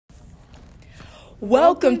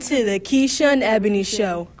Welcome to the Keisha and Ebony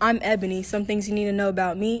Show. I'm Ebony. Some things you need to know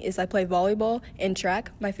about me is I play volleyball and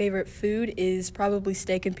track. My favorite food is probably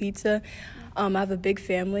steak and pizza. I have a big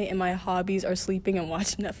family, and my hobbies are sleeping and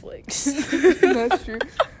watching Netflix. That's true.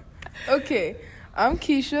 Okay, I'm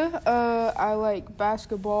Keisha. I like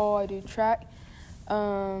basketball. I do track.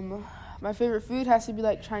 My favorite food has to be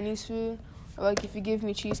like Chinese food. Or like if you give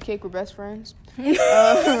me cheesecake, we're best friends.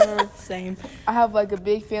 Same. I have like a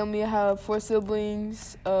big family. I have 4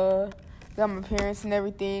 siblings. Got my parents and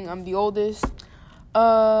everything. I'm the oldest.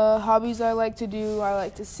 Hobbies I like to do. I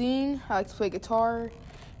like to sing. I like to play guitar.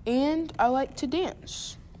 And I like to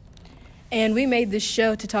dance. And we made this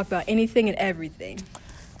show to talk about anything and everything.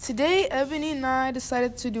 Today, Ebony and I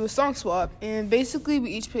decided to do a song swap, and basically we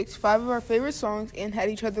each picked 5 of our favorite songs and had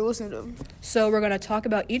each other listen to them. So we're going to talk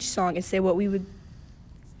about each song and say what we would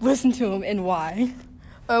listen to them and why.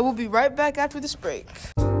 We'll be right back after this break.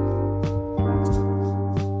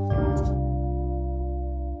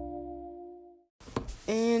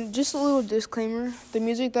 And just a little disclaimer, the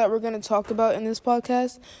music that we're going to talk about in this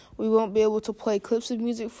podcast, we won't be able to play clips of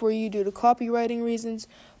music for you due to copywriting reasons,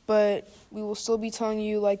 but we will still be telling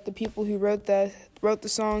you like the people who wrote the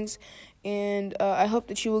songs, and I hope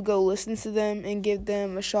that you will go listen to them and give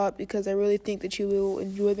them a shot because I really think that you will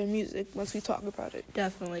enjoy their music once we talk about it.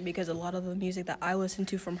 Definitely, because a lot of the music that I listened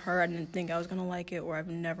to from her, I didn't think I was going to like it, or I've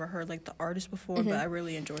never heard like the artist before, but I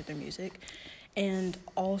really enjoyed their music. And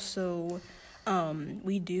also,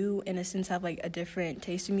 we do, in a sense, have like a different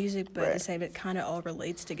taste in music, but at the same, it kind of all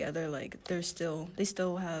relates together. Like they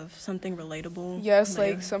still have something relatable. Yeah, it's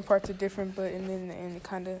like some parts are different, but and then in the end it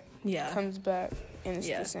kind of comes back and it's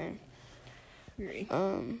the same. Agree.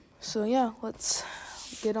 So yeah, let's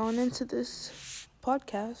get on into this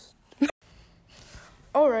podcast.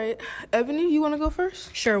 All right, Ebony, you want to go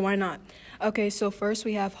first? Sure, why not? Okay, so first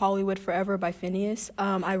we have Hollywood Forever by Phineas.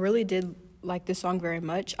 I really did like this song very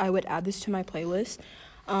much. I would add this to my playlist.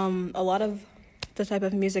 A lot of the type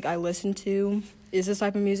of music I listen to is this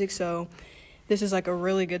type of music, so this is like a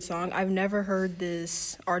really good song. I've never heard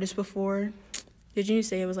this artist before. Did you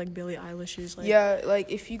say it was like Billie Eilish's? Yeah,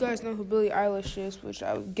 like if you guys know who Billie Eilish is, which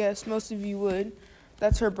I would guess most of you would,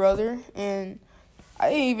 that's her brother, and I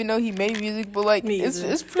didn't even know he made music, but like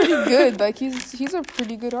it's pretty good. Like he's a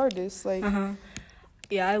pretty good artist. Like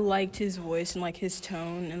yeah, I liked his voice and like his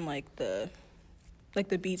tone and like the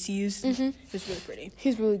beats he used. It's really pretty.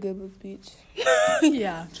 He's really good with beats.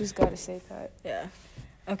 Yeah, just gotta say that. Yeah.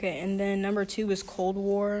 Okay, and then number 2 is Cold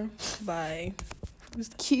War by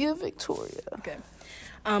Kia Victoria. Okay.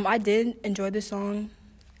 I did enjoy this song.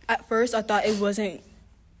 At first, I thought it wasn't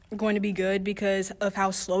going to be good because of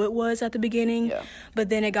how slow it was at the beginning. Yeah. But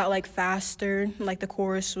then it got, like, faster. Like, the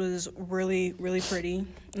chorus was really, really pretty.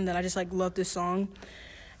 And then I just, like, loved this song.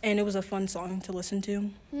 And it was a fun song to listen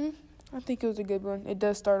to. I think it was a good one. It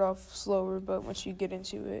does start off slower, but once you get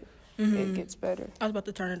into it, it gets better. I was about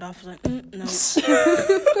to turn it off. I was like, no.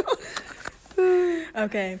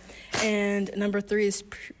 Okay, and number 3 is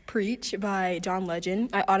Preach by John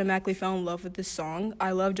Legend. I automatically fell in love with this song.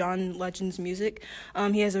 I love John Legend's music.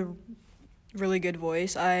 He has a really good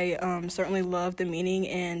voice. I certainly love the meaning,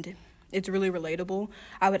 and it's really relatable.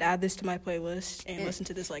 I would add this to my playlist and listen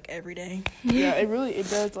to this, like, every day. Yeah, it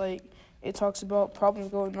does, like, it talks about problems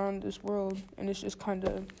going on in this world, and it's just kind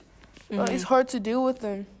of, it's hard to deal with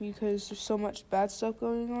them because there's so much bad stuff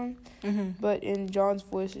going on. But in John's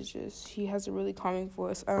voice, it's just, he has a really calming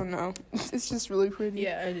voice. I don't know. It's just really pretty.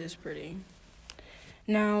 Yeah, it is pretty.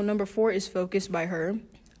 Now, number 4 is Focus by her.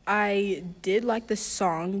 I did like this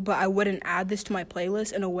song, but I wouldn't add this to my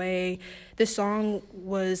playlist. In a way, this song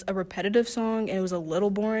was a repetitive song, and it was a little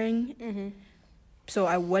boring. So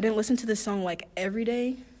I wouldn't listen to this song, like, every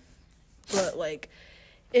day. But, like,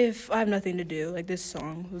 if I have nothing to do, like, this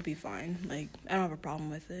song would be fine. Like, I don't have a problem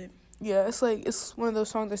with it. Yeah, it's like, it's one of those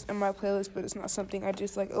songs that's in my playlist, but it's not something I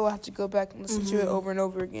just, like, I have to go back and listen to it over and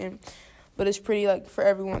over again. But it's pretty, like, for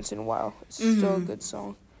every once in a while. It's still a good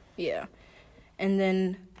song. Yeah. And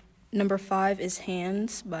then number 5 is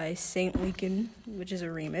Hands by Saint Weeknd, which is a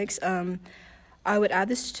remix. I would add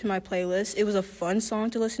this to my playlist. It was a fun song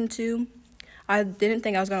to listen to. I didn't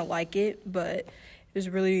think I was going to like it, but it was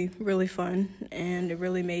really, really fun, and it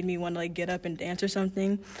really made me want to, like, get up and dance or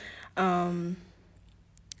something.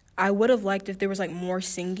 I would have liked if there was, like, more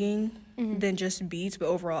singing than just beats, but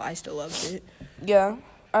overall, I still loved it. Yeah,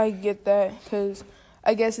 I get that, because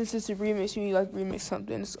I guess it's just a remix. When you, like, remix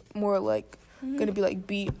something, it's more, like, going to be, like,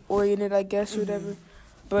 beat-oriented, I guess, or whatever.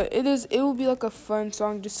 But it will be, like, a fun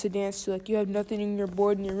song just to dance to. Like, you have nothing and you're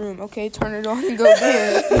bored in your room. Okay, turn it on and go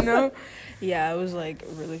dance, you know? Yeah, it was, like,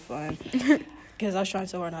 really fun. Because I was trying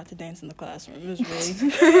so hard not to dance in the classroom. It was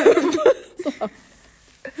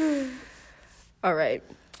really... All right.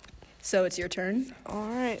 So it's your turn. All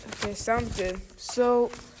right. Okay, sounds good. So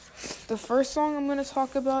the first song I'm going to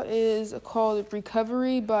talk about is called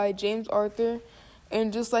Recovery by James Arthur.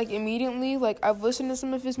 And just, like, immediately, like, I've listened to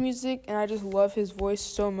some of his music, and I just love his voice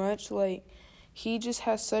so much. Like, he just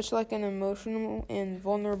has such, like, an emotional and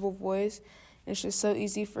vulnerable voice. And it's just so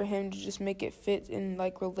easy for him to just make it fit and,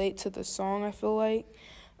 like, relate to the song, I feel like.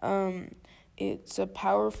 It's a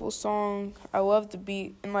powerful song. I love the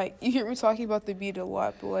beat. And, like, you hear me talking about the beat a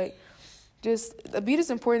lot, but, like, just the beat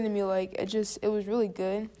is important to me. Like, it was really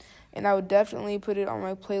good, and I would definitely put it on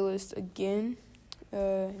my playlist again,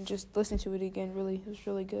 and just listen to it again. Really, it was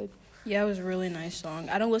really good. Yeah, it was a really nice song.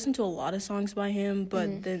 I don't listen to a lot of songs by him,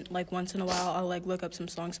 but then, like, once in a while, I'll, like, look up some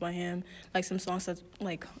songs by him, like, some songs that,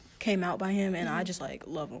 like, came out by him, and I just, like,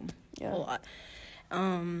 love them a lot.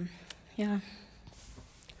 Yeah.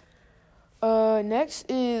 Next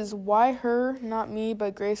is Why Her, Not Me by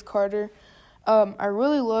Grace Carter. I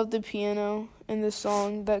really love the piano in this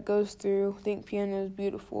song that goes through. I think piano is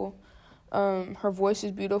beautiful. Her voice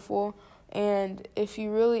is beautiful. And if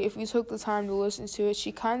you took the time to listen to it,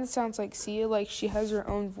 she kind of sounds like Sia. Like, she has her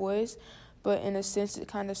own voice, but in a sense, it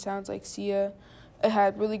kind of sounds like Sia. It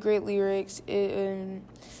had really great lyrics.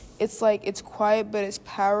 It's like, it's quiet, but it's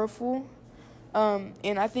powerful.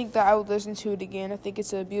 And I think that I would listen to it again. I think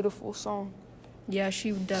it's a beautiful song. Yeah,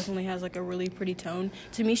 she definitely has, like, a really pretty tone.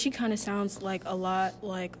 To me, she kind of sounds like a lot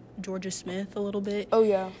like Georgia Smith a little bit. Oh,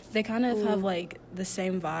 yeah. They kind of have, like, the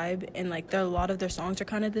same vibe, and, like, a lot of their songs are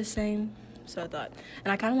kind of the same. So I thought,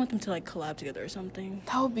 and I kind of want them to, like, collab together or something.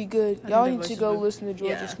 That would be good. Y'all need to go listen to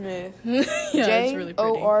Georgia Smith. Yeah, it's really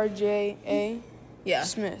pretty. Jorja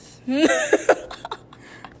Smith.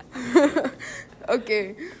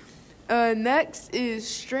 Okay. Next is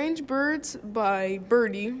Strange Birds by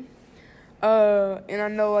Birdie. And I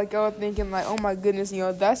know, like, y'all are thinking, like, oh my goodness,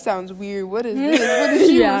 that sounds weird. What is this? What is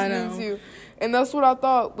she listening to? And that's what I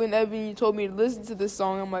thought when Evan told me to listen to this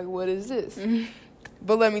song. I'm like, what is this?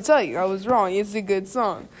 But let me tell you, I was wrong. It's a good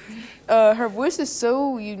song. Her voice is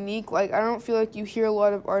so unique. Like, I don't feel like you hear a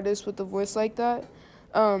lot of artists with a voice like that.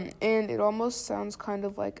 And it almost sounds kind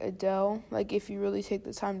of like Adele, like, if you really take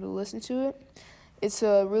the time to listen to it. It's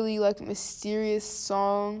a really, like, mysterious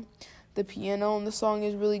song. The piano on the song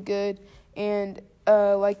is really good. And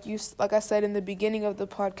like I said in the beginning of the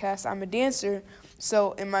podcast, I'm a dancer.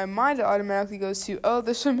 So in my mind, it automatically goes to, oh,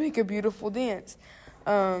 this would make a beautiful dance.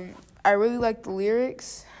 I really like the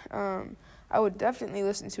lyrics. I would definitely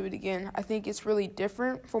listen to it again. I think it's really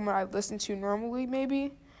different from what I listen to normally,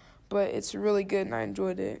 maybe. But it's really good, and I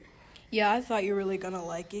enjoyed it. Yeah, I thought you were really going to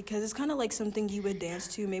like it, because it's kind of like something you would dance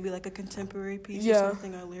to, maybe like a contemporary piece or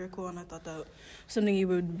something, or lyrical, and I thought that was something you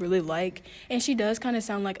would really like. And she does kind of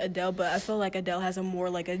sound like Adele, but I feel like Adele has a more,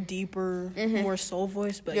 like, a deeper, more soul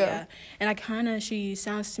voice, but yeah. And she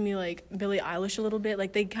sounds to me like Billie Eilish a little bit,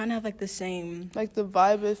 like, they kind of have, like, the same... Like, the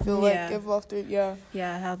vibe, I feel like, give off their,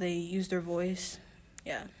 Yeah, how they use their voice,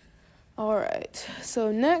 All right,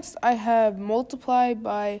 so next I have Multiply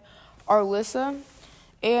by Arlissa.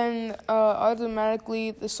 And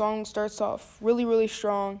automatically, the song starts off really, really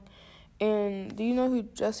strong. And do you know who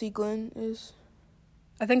Jessie Glenn is?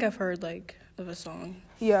 I think I've heard, like, of a song.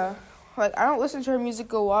 Yeah. Like, I don't listen to her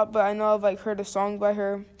music a lot, but I know I've, like, heard a song by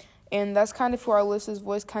her. And that's kind of who Arlissa's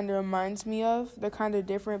voice kind of reminds me of. They're kind of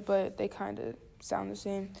different, but they kind of sound the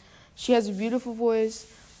same. She has a beautiful voice.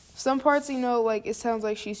 Some parts, like, it sounds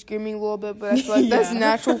like she's screaming a little bit, but I feel like that's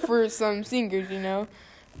natural for some singers,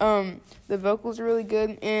 The vocals are really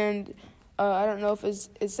good, and I don't know if it's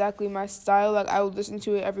exactly my style. Like, I would listen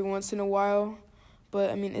to it every once in a while, but,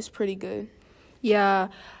 I mean, it's pretty good. Yeah,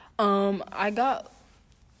 I got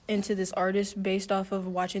into this artist based off of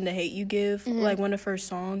watching The Hate U Give, like, one of her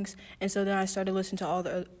songs, and so then I started listening to all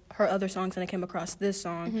her other songs, and I came across this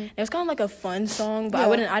song. It was kind of like a fun song, but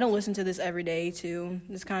I don't listen to this every day, too.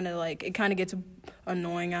 It's kind of like, it kind of gets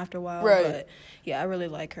annoying after a while, but, yeah, I really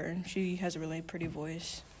like her. She has a really pretty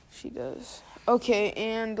voice. She does. Okay,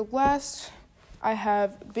 and last, I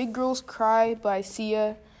have Big Girls Cry by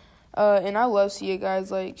Sia. And I love Sia,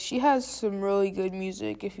 guys. Like, she has some really good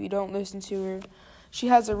music if you don't listen to her. She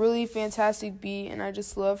has a really fantastic beat, and I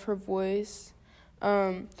just love her voice.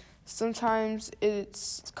 Sometimes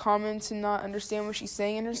it's common to not understand what she's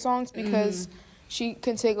saying in her songs because she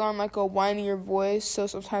can take on, like, a whinier voice, so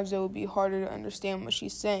sometimes it will be harder to understand what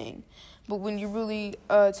she's saying. But when you really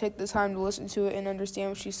take the time to listen to it and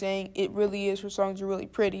understand what she's saying, it really is. Her songs are really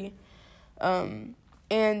pretty. And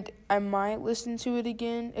and I might listen to it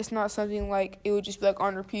again. It's not something like it would just be like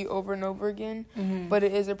on repeat over and over again, but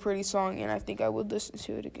it is a pretty song, and I think I would listen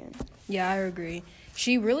to it again. Yeah, I agree.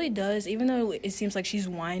 She really does, even though it seems like she's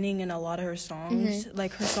whining in a lot of her songs,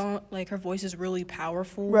 like her voice is really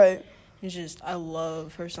powerful. Right. It's just, I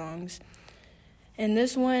love her songs. And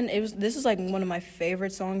this is like one of my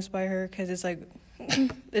favorite songs by her, because it's like,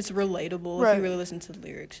 it's relatable if you really listen to the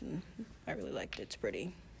lyrics, and I really liked it. It's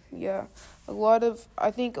pretty. Yeah.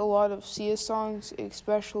 I think a lot of Sia songs,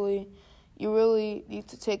 especially, you really need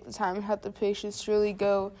to take the time and have the patience to really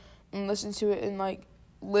go and listen to it and, like,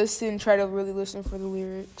 try to really listen for the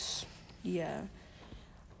lyrics. Yeah.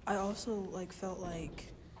 I also, like, felt like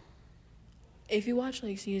if you watch,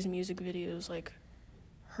 like, Sia's music videos, like,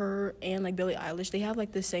 her and, like, Billie Eilish, they have,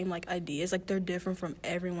 like, the same, like, ideas. Like, they're different from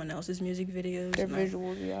everyone else's music videos. Their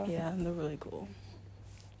visuals, yeah. Yeah, and they're really cool.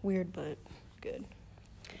 Weird, but good.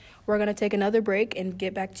 We're going to take another break and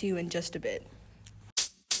get back to you in just a bit.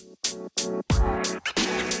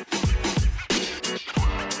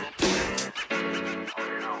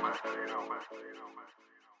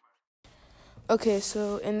 Okay,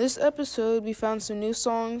 so in this episode, we found some new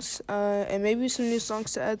songs, and maybe some new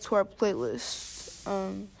songs to add to our playlist.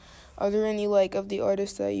 Are there any, like, of the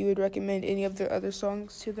artists that you would recommend any of their other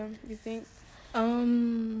songs to them, you think?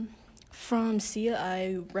 From Sia,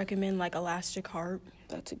 I recommend, like, Elastic Heart.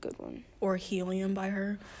 That's a good one. Or Helium by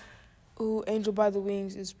her. Ooh, Angel by the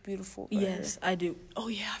Wings is beautiful by Yes, her. I do. Oh,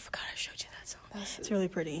 yeah, I forgot I showed you that song. It's really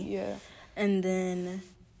pretty. Yeah. And then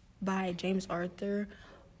by James Arthur,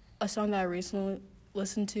 a song that I recently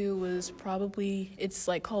listened to was it's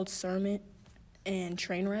like called Sermon and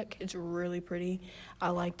Trainwreck. It's really pretty. I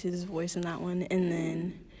liked his voice in that one.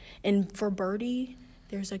 And for Birdie,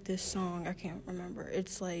 there's like this song, I can't remember.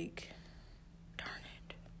 It's like, darn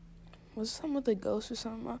it. Was it something with a ghost or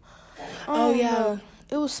something? Oh yeah. No.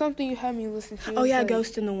 It was something you had me listen to. Oh yeah, like,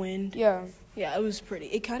 Ghost in the Wind. Yeah. Yeah, it was pretty.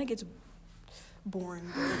 It kind of gets boring,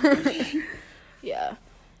 but yeah.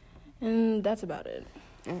 And that's about it.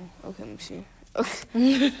 Okay, let me see.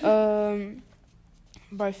 Okay.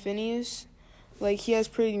 By Phineas, like, he has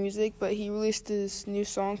pretty music, but he released this new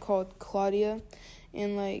song called Claudia,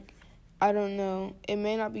 and, like, I don't know, it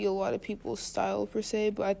may not be a lot of people's style per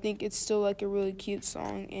se, but I think it's still, like, a really cute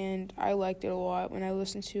song, and I liked it a lot when I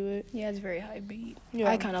listened to it. Yeah, it's very high beat.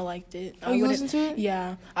 Yeah. I kind of liked it. Oh, you listened to it?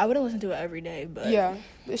 Yeah, I wouldn't listen to it every day, but yeah,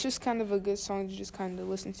 it's just kind of a good song to just kind of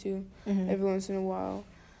listen to every once in a while.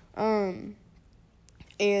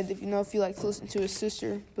 And if you like to listen to his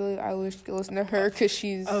sister, Billie Eilish, go listen to her, because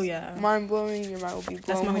she's mind-blowing. Your mind will be blown.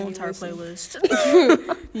 That's my whole entire playlist.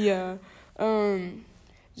 Yeah.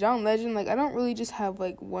 John Legend, like, I don't really just have,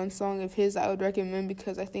 like, one song of his I would recommend,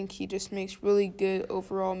 because I think he just makes really good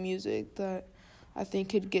overall music that I think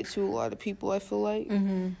could get to a lot of people, I feel like.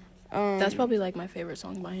 That's probably, like, my favorite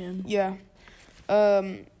song by him. Yeah.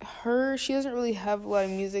 She doesn't really have a lot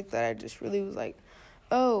of music that I just really was like,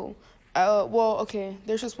 oh... well, okay,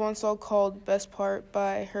 there's just one song called Best Part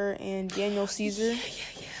by her and Daniel Caesar.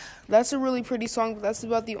 Yeah. That's a really pretty song, but that's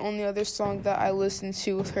about the only other song that I listened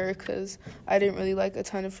to with her, because I didn't really like a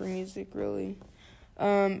ton of her music, really.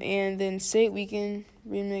 And then Say It Weekend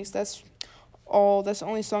remix, that's the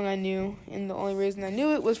only song I knew, and the only reason I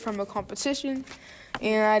knew it was from a competition,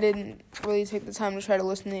 and I didn't really take the time to try to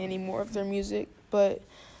listen to any more of their music, but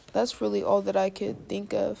that's really all that I could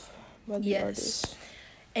think of by the artists.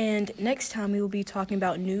 And next time we will be talking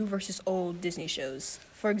about new versus old Disney shows.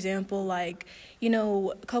 For example, like,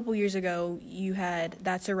 a couple years ago you had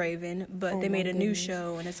That's a Raven, but they made a new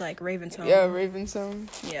show and it's like Raven's Home. Yeah, Raven's Home.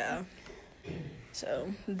 Yeah.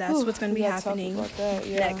 So that's what's going to be happening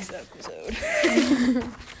next episode.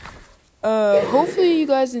 Hopefully you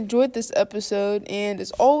guys enjoyed this episode, and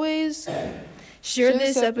as always, share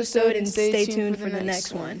this episode and stay tuned for the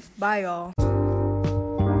next one. Bye, y'all.